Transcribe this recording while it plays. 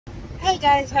Hey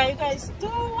guys, how you guys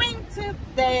doing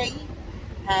today?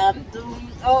 I'm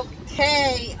doing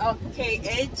okay.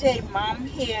 AJ mom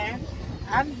here.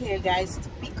 I'm here guys to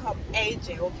pick up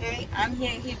AJ, okay? I'm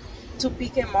here to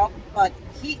pick him up, but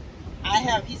I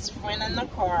have his friend in the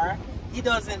car. He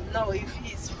doesn't know if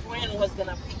his friend was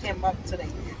gonna pick him up today.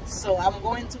 So I'm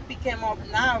going to pick him up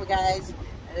now guys.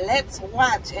 Let's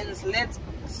watch and let's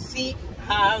see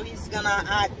how he's gonna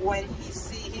act when he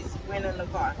see his friend in the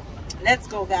car. Let's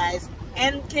go guys.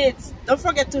 And kids, don't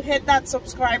forget to hit that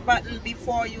subscribe button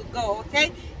before you go,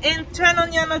 okay? And turn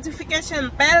on your notification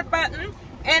bell button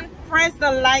and press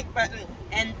the like button.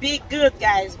 And be good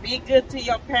guys, be good to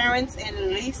your parents and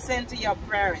listen to your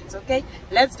parents, okay?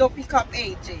 Let's go pick up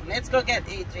AJ. Let's go get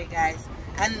AJ guys.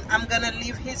 And I'm gonna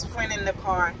leave his friend in the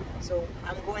car, so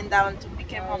I'm going down to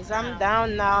pick him up. I'm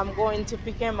down now. I'm going to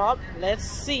pick him up. Let's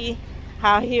see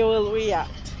how he will react.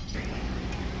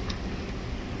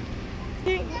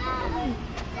 Is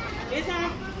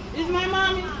my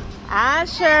mommy?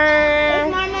 Asher.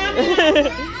 Is my mommy?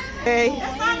 Hey.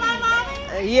 That's not my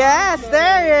mommy? Yes,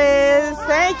 there is.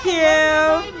 Thank you.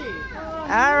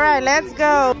 All right, let's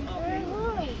go.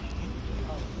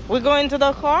 We're going to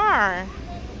the car.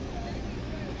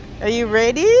 Are you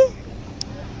ready?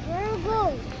 Where are we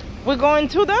going? We're going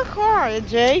to the car,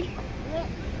 Jay.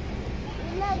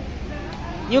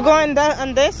 You're going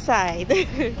on this side.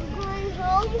 We're going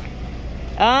home?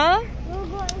 Huh? We're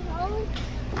going home?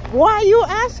 Why are you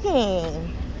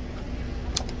asking?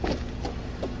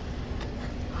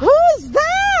 Who's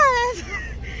that?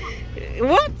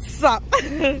 What's up?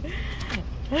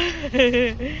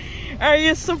 Are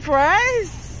you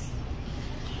surprised?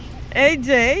 AJ?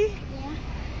 Yeah.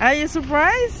 Are you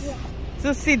surprised? Yeah.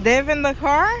 To see Dave in the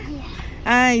car? Yeah.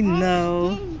 I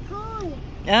know.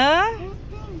 Huh?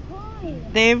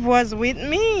 Dave was with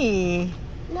me.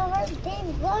 No, where's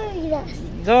Dave going with us?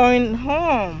 Going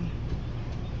home.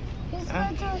 He's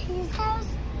going to his house?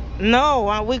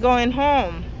 No, we're going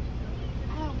home.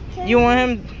 Okay. You want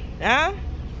him, huh?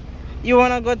 You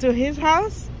want to go to his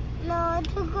house? No,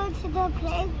 to go to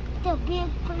the big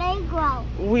playground.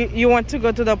 You want to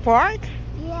go to the park?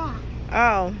 Yeah.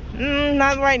 Oh,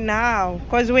 not right now,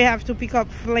 because we have to pick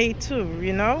up Flay too,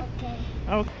 you know? Okay.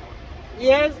 Okay.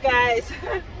 Yes, guys.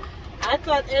 I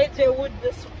thought AJ would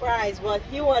be surprised, but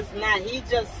he was not. He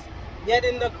just get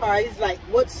in the car. He's like,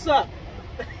 "What's up?"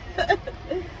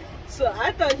 So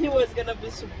I thought he was gonna be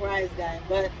surprised, guys,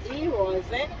 but he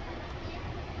wasn't.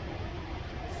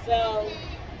 So,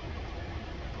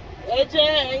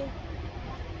 AJ,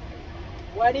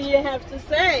 what do you have to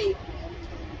say?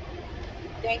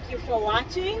 Thank you for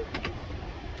watching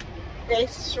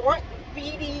this short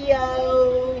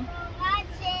video.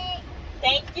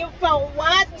 Thank you for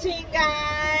watching,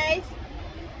 guys.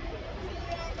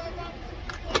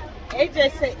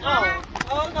 AJ say, oh,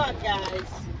 hold on, guys.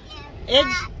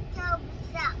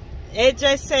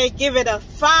 AJ say, give it a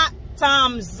fat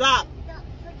thumbs up. Don't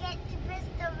forget to press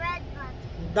the red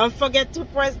button. Don't forget to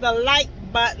press the like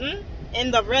button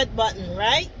and the red button,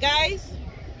 right, guys?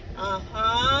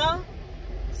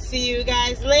 See you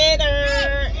guys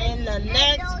later in the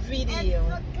next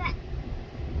video.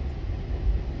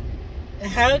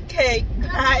 Okay,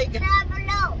 bye.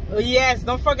 Oh, yes,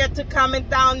 don't forget to comment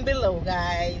down below,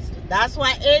 guys. That's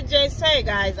what AJ say,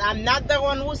 guys. I'm not the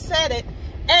one who said it.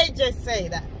 AJ say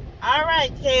that. All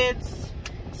right, kids.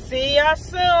 See you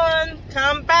soon.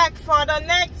 Come back for the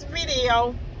next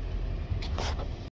video.